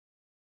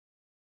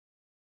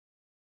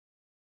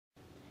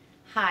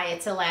Hi,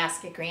 it's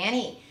Alaska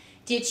Granny.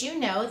 Did you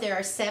know there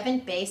are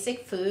 7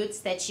 basic foods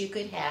that you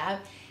could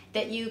have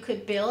that you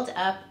could build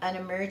up an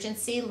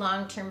emergency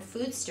long-term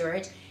food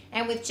storage,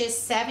 and with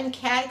just 7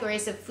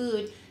 categories of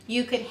food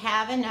you could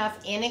have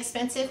enough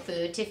inexpensive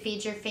food to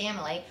feed your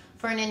family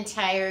for an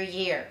entire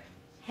year.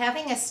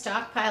 Having a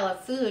stockpile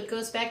of food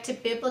goes back to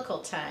biblical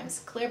times.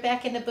 Clear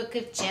back in the book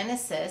of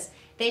Genesis,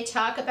 they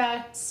talk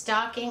about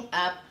stocking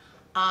up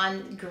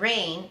on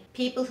grain.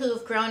 People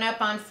who've grown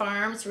up on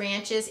farms,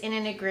 ranches, in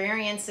an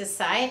agrarian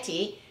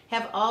society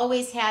have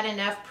always had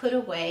enough put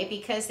away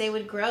because they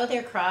would grow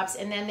their crops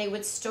and then they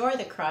would store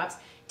the crops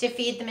to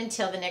feed them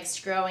until the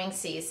next growing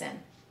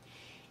season.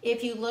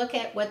 If you look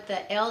at what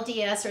the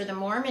LDS or the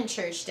Mormon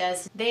Church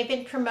does, they've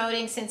been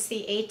promoting since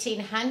the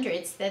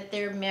 1800s that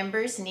their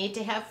members need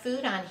to have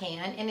food on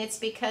hand, and it's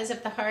because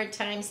of the hard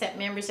times that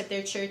members of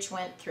their church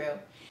went through.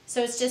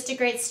 So it's just a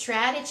great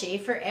strategy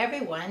for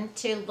everyone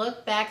to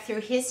look back through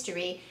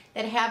history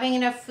that having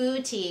enough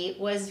food to eat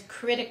was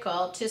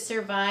critical to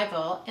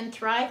survival and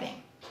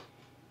thriving.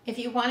 If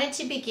you wanted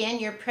to begin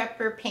your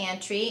prepper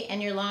pantry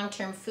and your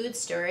long-term food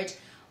storage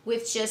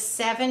with just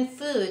 7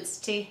 foods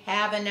to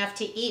have enough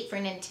to eat for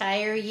an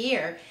entire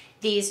year,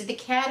 these are the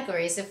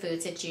categories of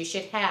foods that you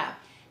should have.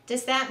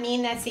 Does that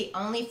mean that's the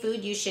only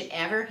food you should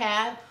ever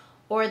have,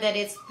 or that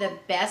it's the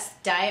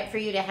best diet for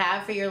you to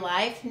have for your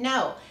life?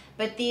 No,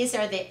 but these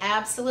are the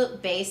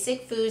absolute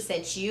basic foods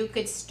that you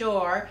could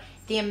store,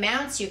 the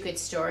amounts you could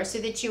store, so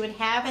that you would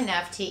have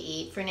enough to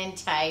eat for an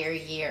entire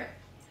year.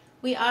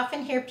 We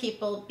often hear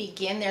people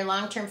begin their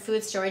long-term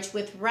food storage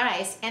with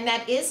rice, and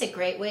that is a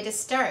great way to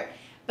start.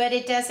 But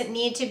it doesn't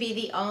need to be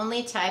the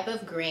only type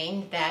of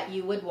grain that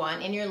you would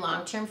want in your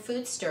long-term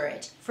food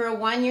storage. For a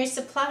 1-year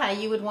supply,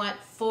 you would want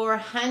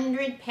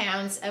 400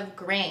 pounds of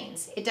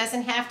grains. It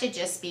doesn't have to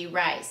just be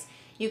rice.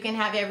 You can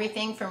have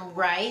everything from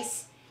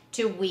rice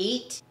to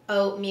wheat,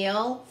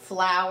 oatmeal,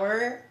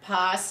 flour,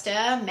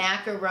 pasta,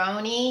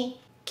 macaroni,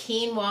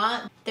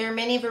 quinoa. There are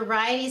many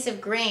varieties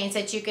of grains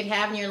that you could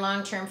have in your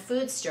long-term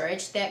food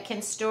storage that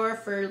can store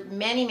for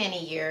many,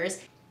 many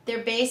years.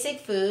 They're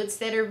basic foods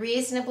that are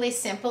reasonably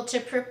simple to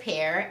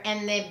prepare,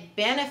 and the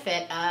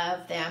benefit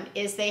of them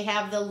is they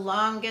have the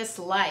longest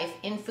life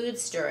in food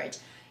storage.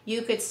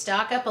 You could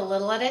stock up a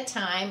little at a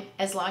time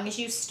as long as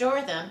you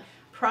store them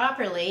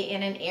properly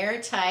in an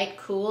airtight,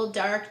 cool,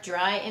 dark,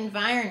 dry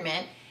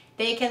environment.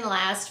 They can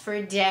last for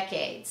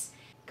decades.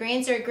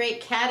 Grains are a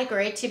great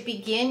category to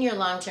begin your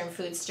long-term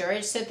food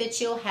storage so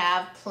that you'll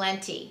have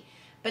plenty.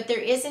 But there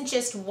isn't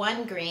just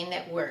one grain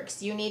that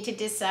works. You need to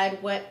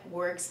decide what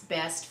works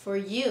best for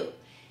you.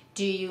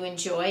 Do you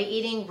enjoy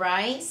eating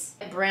rice?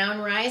 Brown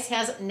rice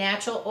has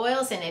natural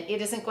oils in it.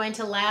 It isn't going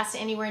to last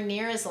anywhere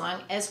near as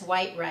long as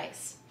white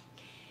rice.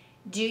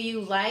 Do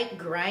you like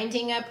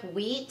grinding up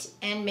wheat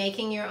and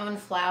making your own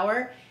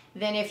flour?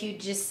 Then if you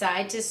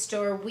decide to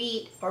store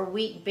wheat or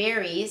wheat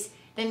berries,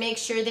 then make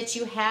sure that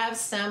you have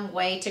some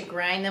way to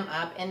grind them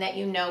up and that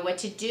you know what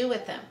to do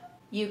with them.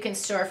 You can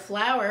store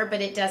flour,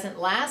 but it doesn't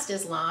last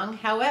as long.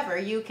 However,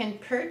 you can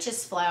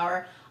purchase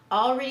flour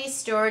already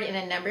stored in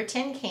a number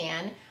 10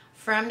 can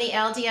from the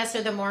LDS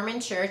or the Mormon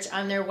Church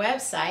on their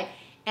website,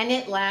 and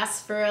it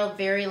lasts for a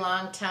very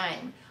long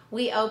time.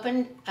 We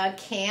opened a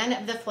can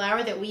of the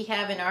flour that we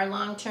have in our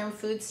long-term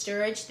food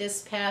storage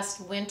this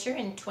past winter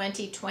in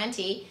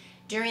 2020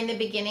 during the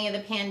beginning of the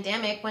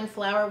pandemic when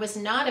flour was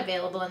not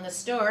available in the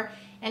store,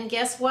 and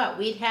guess what?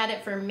 We'd had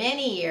it for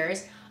many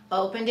years.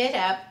 Opened it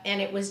up,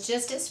 and it was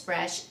just as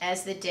fresh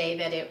as the day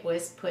that it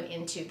was put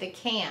into the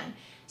can.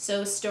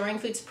 So storing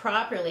foods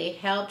properly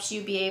helps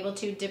you be able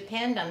to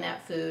depend on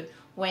that food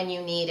when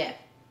you need it.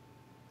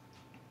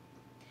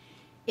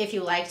 If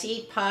you like to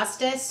eat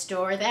pasta,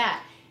 store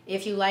that.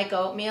 If you like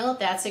oatmeal,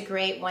 that's a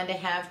great one to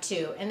have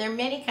too. And there are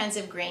many kinds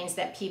of grains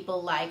that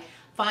people like.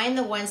 Find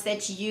the ones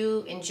that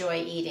you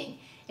enjoy eating.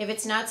 If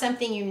it's not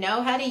something you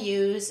know how to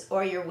use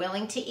or you're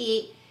willing to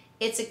eat,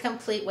 it's a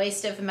complete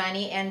waste of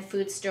money and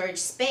food storage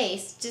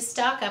space to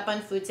stock up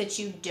on foods that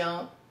you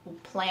don't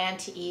plan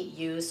to eat,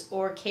 use,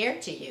 or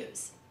care to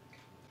use.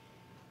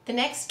 The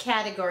next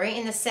category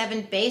in the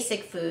 7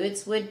 basic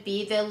foods would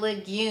be the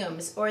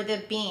legumes or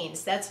the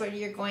beans. That's where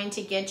you're going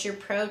to get your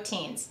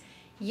proteins.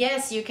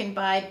 Yes, you can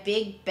buy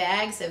big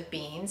bags of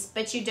beans,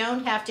 but you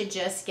don't have to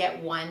just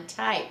get one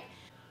type.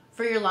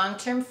 For your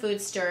long-term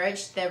food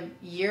storage, the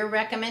year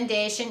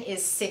recommendation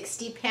is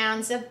 60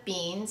 pounds of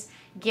beans.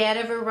 Get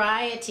a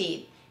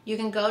variety. You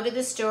can go to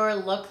the store,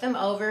 look them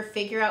over,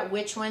 figure out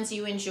which ones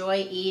you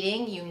enjoy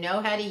eating, you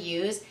know how to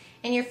use,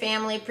 and your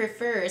family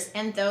prefers,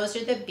 and those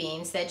are the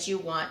beans that you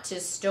want to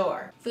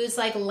store. Foods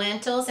like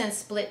lentils and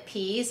split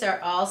peas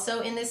are also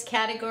in this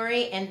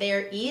category, and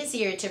they're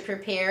easier to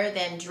prepare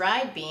than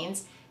dried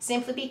beans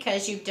simply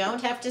because you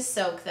don't have to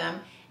soak them,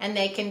 and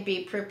they can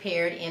be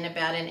prepared in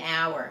about an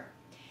hour.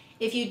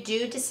 If you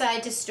do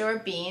decide to store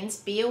beans,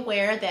 be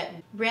aware that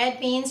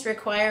red beans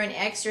require an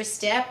extra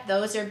step.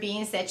 Those are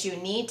beans that you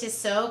need to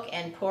soak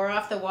and pour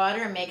off the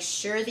water and make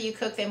sure that you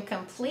cook them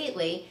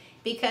completely,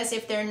 because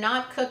if they're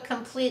not cooked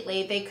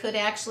completely, they could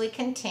actually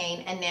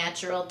contain a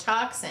natural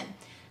toxin.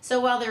 So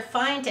while they're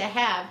fine to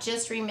have,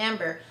 just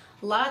remember,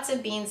 lots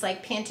of beans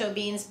like pinto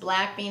beans,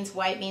 black beans,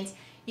 white beans,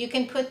 you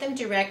can put them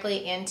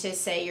directly into,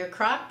 say, your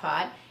crock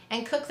pot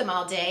and cook them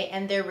all day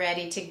and they're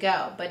ready to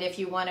go. But if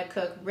you want to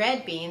cook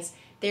red beans,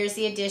 there's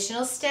the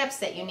additional steps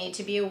that you need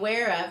to be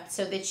aware of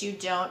so that you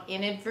don't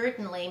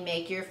inadvertently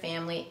make your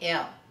family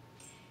ill.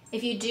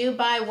 If you do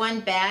buy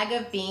one bag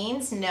of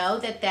beans, know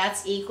that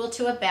that's equal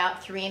to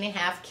about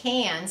 3.5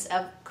 cans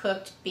of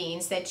cooked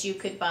beans that you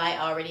could buy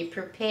already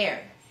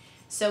prepared.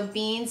 So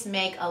beans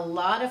make a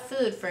lot of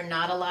food for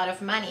not a lot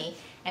of money,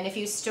 and if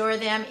you store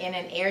them in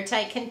an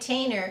airtight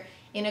container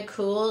in a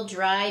cool,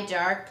 dry,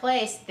 dark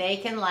place, they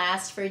can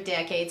last for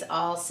decades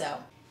also.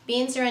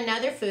 Beans are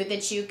another food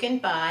that you can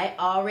buy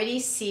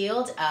already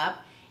sealed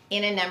up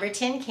in a number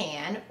 10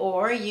 can,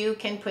 or you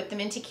can put them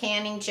into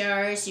canning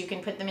jars, you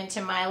can put them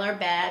into Mylar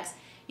bags,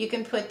 you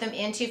can put them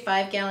into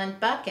 5-gallon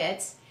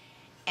buckets,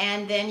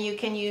 and then you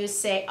can use,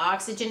 say,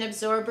 oxygen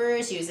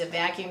absorbers, use a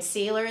vacuum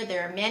sealer.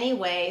 There are many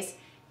ways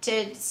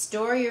to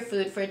store your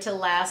food for it to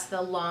last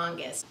the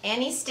longest.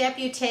 Any step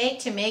you take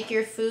to make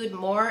your food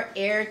more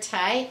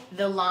airtight,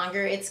 the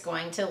longer it's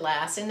going to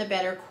last and the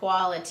better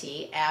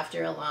quality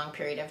after a long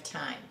period of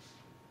time.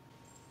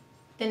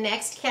 The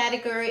next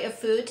category of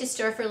food to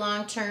store for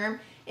long term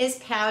is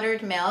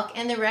powdered milk,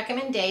 and the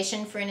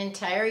recommendation for an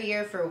entire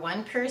year for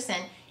one person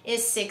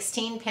is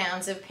 16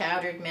 pounds of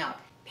powdered milk.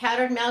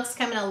 Powdered milks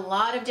come in a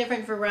lot of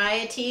different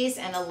varieties,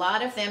 and a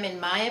lot of them, in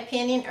my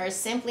opinion, are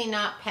simply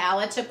not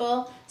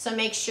palatable. So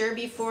make sure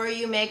before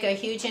you make a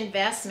huge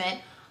investment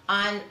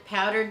on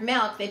powdered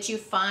milk that you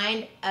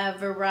find a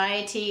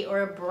variety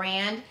or a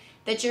brand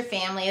that your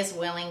family is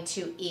willing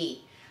to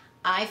eat.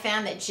 I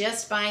found that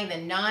just buying the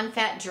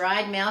non-fat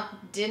dried milk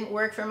didn't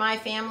work for my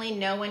family.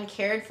 No one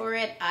cared for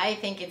it. I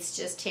think it's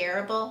just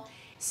terrible.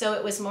 So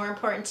it was more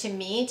important to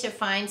me to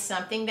find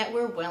something that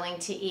we're willing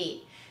to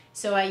eat.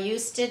 So I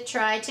used to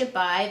try to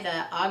buy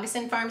the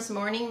Augustin Farms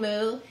Morning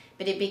Moo,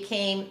 but it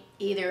became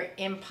either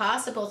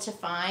impossible to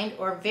find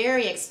or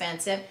very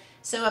expensive.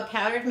 So a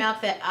powdered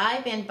milk that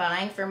I've been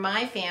buying for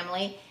my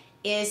family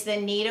is the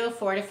Nido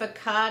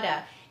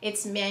Fortificata.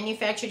 It's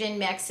manufactured in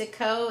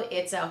Mexico.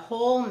 It's a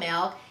whole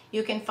milk.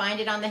 You can find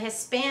it on the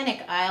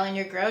Hispanic aisle in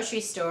your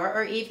grocery store,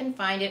 or even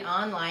find it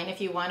online if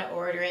you want to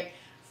order it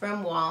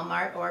from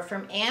Walmart or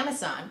from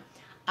Amazon.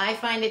 I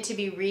find it to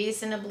be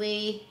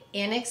reasonably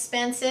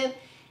inexpensive.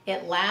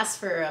 It lasts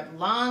for a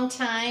long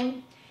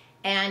time,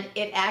 and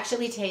it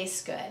actually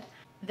tastes good.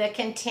 The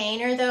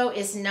container, though,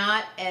 is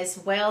not as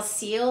well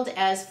sealed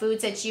as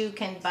foods that you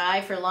can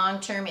buy for long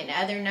term in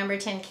other number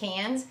 10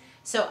 cans.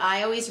 So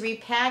I always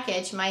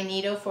repackage my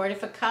Nido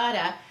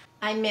Fortificata.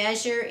 I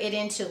measure it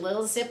into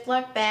little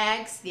Ziploc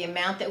bags, the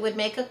amount that would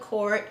make a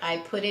quart. I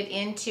put it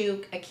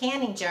into a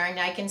canning jar, and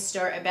I can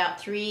store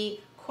about 3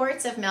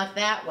 quarts of milk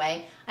that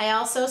way. I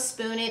also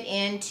spoon it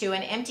into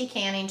an empty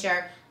canning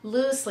jar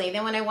loosely.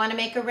 Then when I want to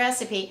make a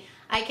recipe,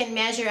 I can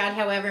measure out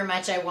however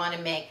much I want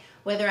to make.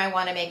 Whether I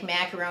want to make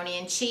macaroni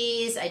and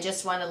cheese, I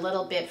just want a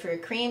little bit for a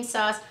cream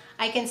sauce,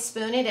 I can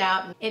spoon it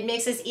out. It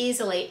mixes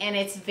easily, and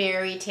it's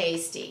very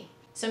tasty.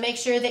 So make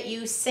sure that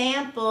you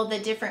sample the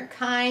different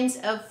kinds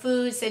of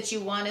foods that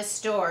you want to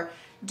store.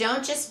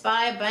 Don't just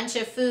buy a bunch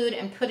of food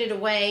and put it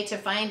away to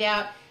find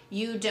out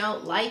you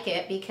don't like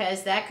it,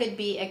 because that could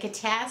be a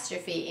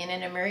catastrophe in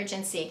an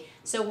emergency.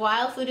 So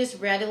while food is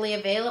readily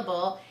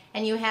available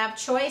and you have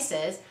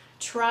choices,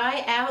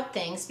 try out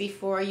things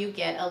before you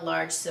get a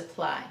large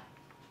supply.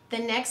 The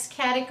next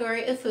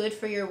category of food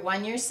for your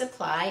 1-year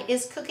supply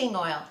is cooking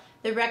oil.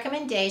 The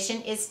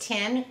recommendation is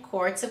 10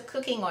 quarts of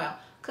cooking oil.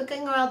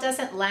 Cooking oil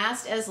doesn't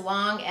last as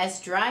long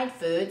as dried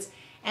foods,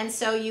 and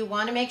so you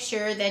want to make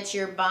sure that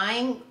you're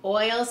buying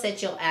oils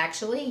that you'll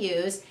actually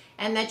use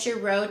and that you're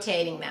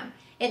rotating them.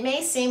 It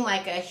may seem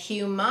like a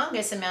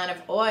humongous amount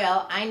of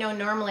oil. I know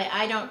normally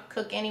I don't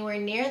cook anywhere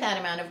near that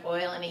amount of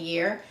oil in a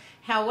year.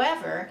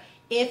 However,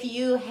 if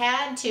you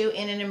had to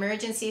in an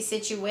emergency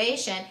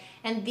situation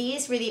and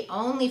these were the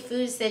only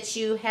foods that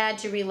you had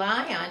to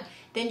rely on,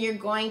 then you're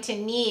going to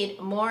need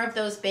more of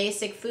those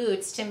basic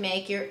foods to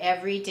make your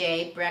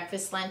everyday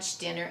breakfast, lunch,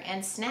 dinner,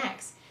 and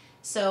snacks.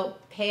 So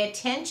pay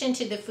attention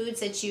to the foods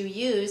that you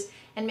use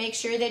and make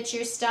sure that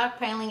you're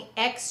stockpiling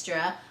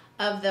extra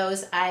of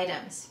those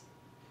items.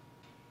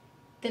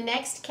 The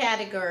next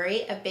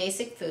category of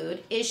basic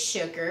food is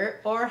sugar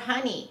or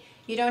honey.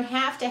 You don't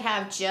have to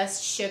have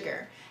just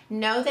sugar.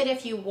 Know that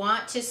if you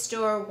want to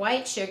store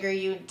white sugar,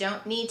 you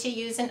don't need to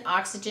use an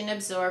oxygen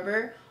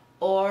absorber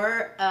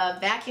or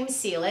vacuum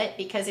seal it,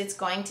 because it's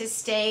going to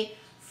stay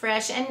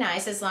fresh and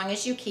nice as long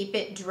as you keep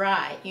it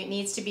dry. It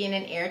needs to be in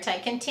an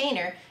airtight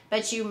container,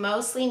 but you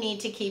mostly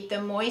need to keep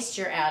the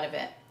moisture out of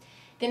it.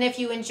 Then if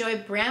you enjoy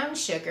brown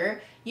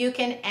sugar, you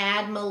can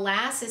add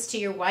molasses to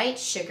your white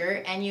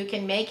sugar and you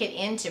can make it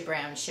into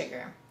brown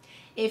sugar.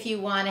 If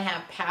you want to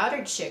have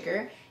powdered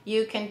sugar,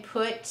 you can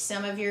put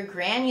some of your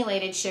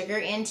granulated sugar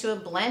into a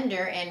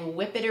blender and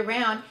whip it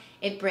around.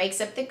 It breaks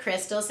up the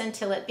crystals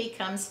until it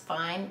becomes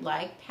fine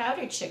like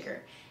powdered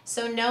sugar.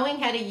 So knowing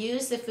how to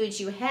use the foods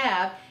you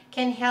have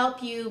can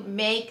help you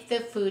make the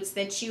foods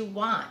that you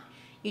want.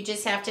 You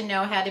just have to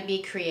know how to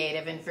be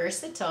creative and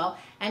versatile,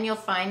 and you'll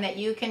find that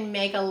you can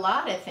make a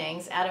lot of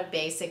things out of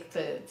basic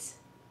foods.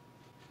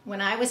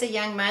 When I was a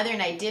young mother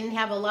and I didn't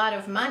have a lot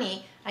of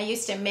money, I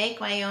used to make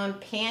my own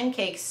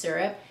pancake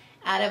syrup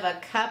out of a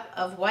cup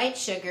of white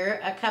sugar,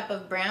 a cup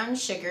of brown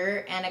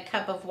sugar, and a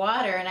cup of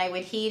water, and I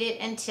would heat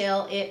it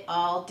until it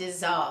all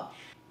dissolved.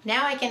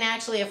 Now I can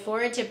actually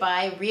afford to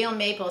buy real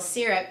maple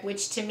syrup,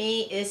 which to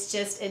me is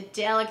just a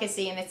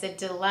delicacy and it's a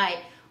delight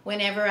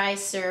whenever I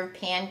serve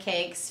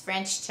pancakes,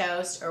 French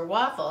toast, or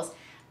waffles.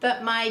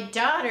 But my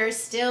daughter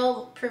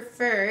still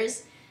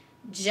prefers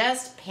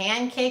just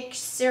pancake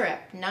syrup,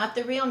 not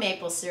the real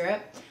maple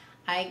syrup.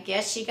 I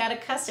guess she got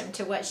accustomed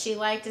to what she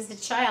liked as a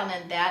child,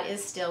 and that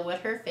is still what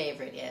her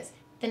favorite is.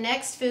 The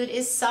next food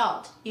is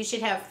salt. You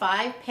should have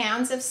 5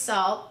 pounds of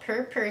salt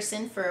per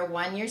person for a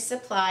 1-year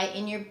supply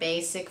in your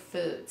basic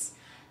foods.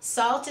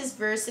 Salt is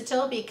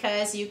versatile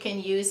because you can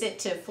use it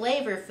to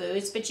flavor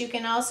foods, but you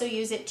can also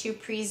use it to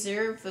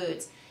preserve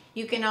foods.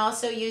 You can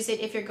also use it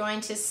if you're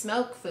going to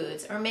smoke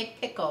foods or make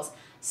pickles.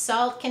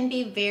 Salt can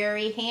be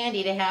very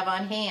handy to have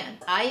on hand.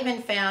 I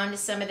even found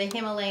some of the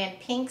Himalayan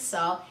pink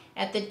salt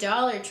at the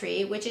Dollar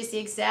Tree, which is the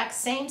exact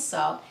same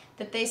salt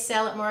that they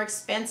sell at more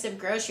expensive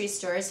grocery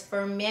stores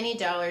for many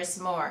dollars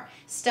more.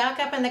 Stock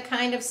up on the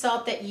kind of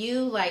salt that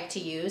you like to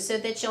use so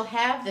that you'll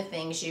have the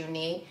things you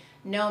need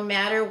no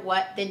matter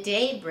what the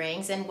day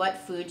brings and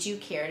what foods you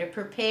care to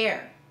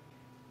prepare.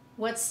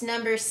 What's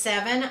number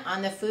 7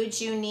 on the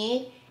foods you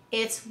need?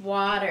 It's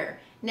water.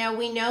 Now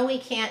we know we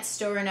can't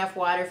store enough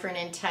water for an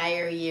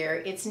entire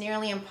year. It's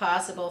nearly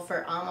impossible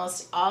for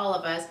almost all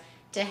of us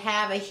to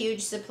have a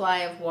huge supply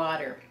of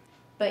water.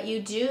 But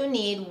you do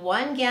need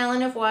 1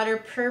 gallon of water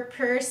per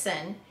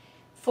person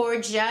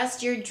for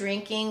just your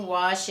drinking,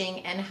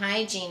 washing, and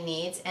hygiene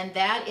needs, and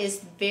that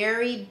is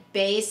very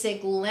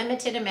basic,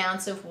 limited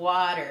amounts of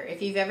water.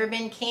 If you've ever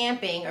been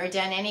camping or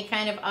done any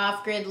kind of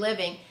off-grid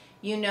living,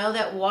 you know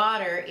that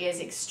water is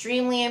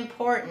extremely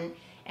important,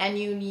 and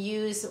you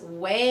use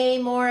way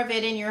more of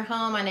it in your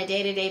home on a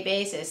day-to-day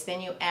basis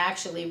than you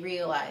actually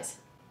realize.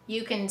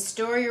 You can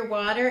store your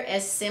water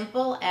as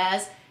simple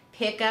as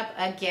pick up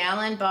a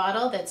gallon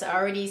bottle that's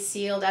already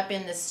sealed up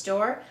in the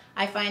store.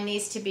 I find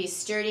these to be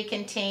sturdy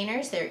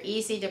containers. They're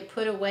easy to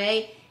put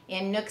away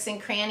in nooks and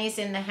crannies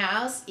in the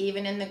house,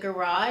 even in the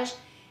garage,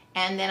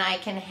 and then I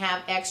can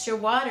have extra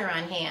water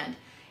on hand.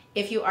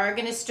 If you are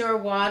going to store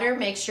water,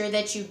 make sure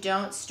that you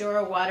don't store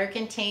a water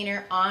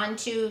container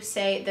onto,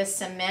 say, the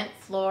cement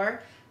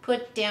floor.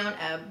 Put down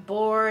a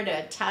board,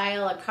 a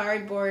tile, a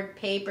cardboard,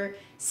 paper,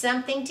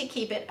 something to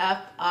keep it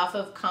up off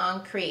of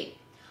concrete.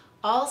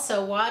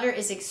 Also, water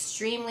is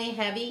extremely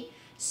heavy.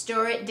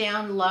 Store it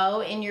down low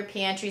in your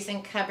pantries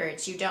and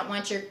cupboards. You don't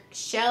want your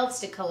shelves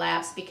to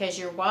collapse because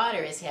your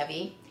water is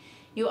heavy.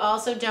 You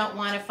also don't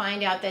want to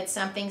find out that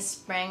something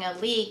sprang a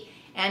leak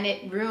and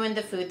it ruined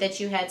the food that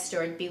you had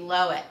stored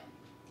below it.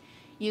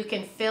 You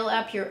can fill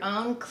up your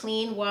own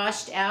clean,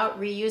 washed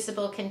out,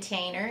 reusable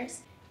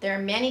containers. There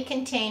are many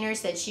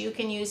containers that you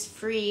can use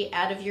free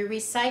out of your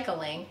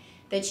recycling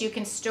that you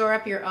can store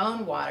up your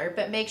own water,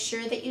 but make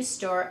sure that you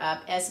store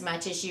up as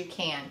much as you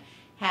can.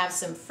 Have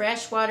some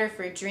fresh water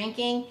for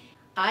drinking.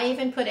 I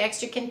even put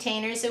extra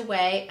containers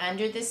away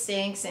under the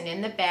sinks and in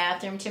the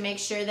bathroom to make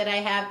sure that I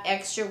have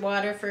extra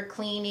water for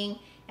cleaning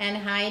and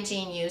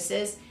hygiene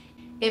uses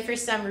if for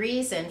some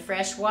reason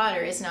fresh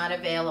water is not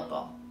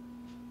available.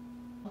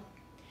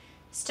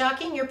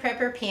 Stocking your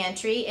prepper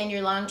pantry and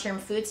your long-term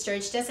food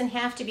storage doesn't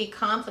have to be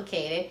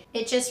complicated.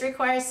 It just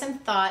requires some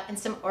thought and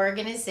some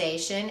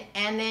organization,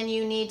 and then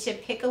you need to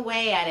pick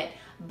away at it.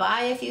 Buy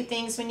a few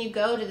things when you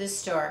go to the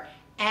store.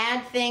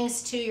 Add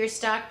things to your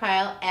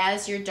stockpile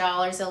as your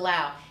dollars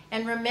allow.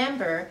 And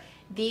remember,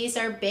 these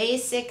are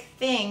basic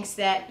things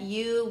that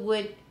you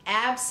would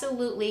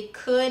absolutely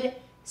could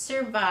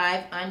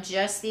survive on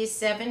just these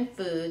 7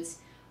 foods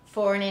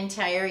for an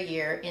entire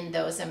year in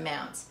those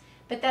amounts.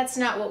 But that's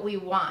not what we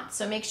want.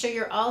 So make sure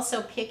you're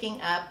also picking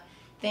up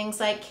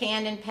things like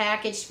canned and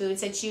packaged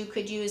foods that you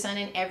could use on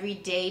an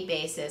everyday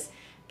basis.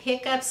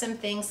 Pick up some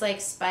things like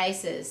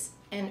spices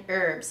and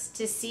herbs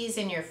to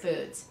season your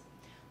foods.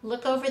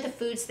 Look over the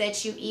foods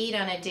that you eat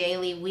on a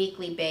daily,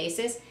 weekly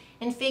basis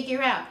and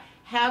figure out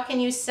how can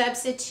you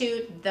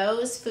substitute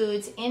those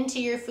foods into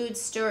your food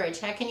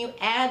storage. How can you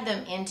add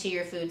them into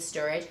your food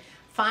storage?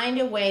 Find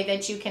a way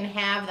that you can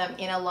have them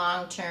in a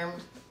long-term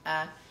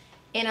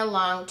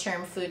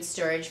food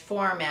storage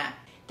format.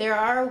 There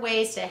are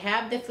ways to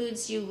have the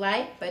foods you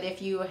like, but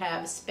if you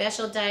have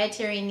special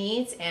dietary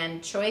needs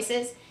and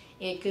choices,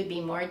 it could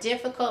be more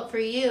difficult for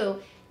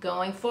you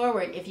going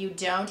forward if you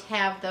don't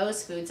have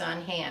those foods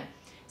on hand.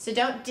 So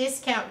don't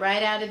discount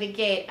right out of the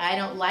gate, I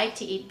don't like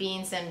to eat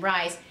beans and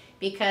rice,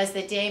 because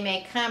the day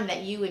may come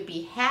that you would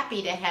be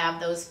happy to have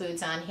those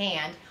foods on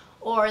hand,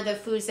 or the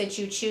foods that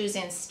you choose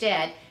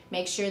instead.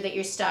 Make sure that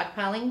you're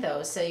stockpiling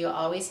those so you'll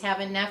always have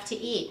enough to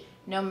eat,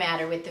 no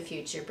matter what the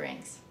future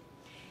brings.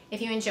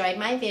 If you enjoyed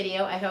my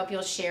video, I hope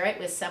you'll share it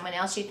with someone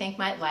else you think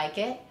might like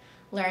it.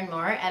 Learn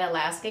more at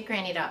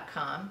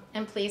alaskagranny.com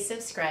and please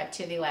subscribe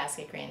to the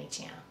Alaska Granny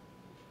channel.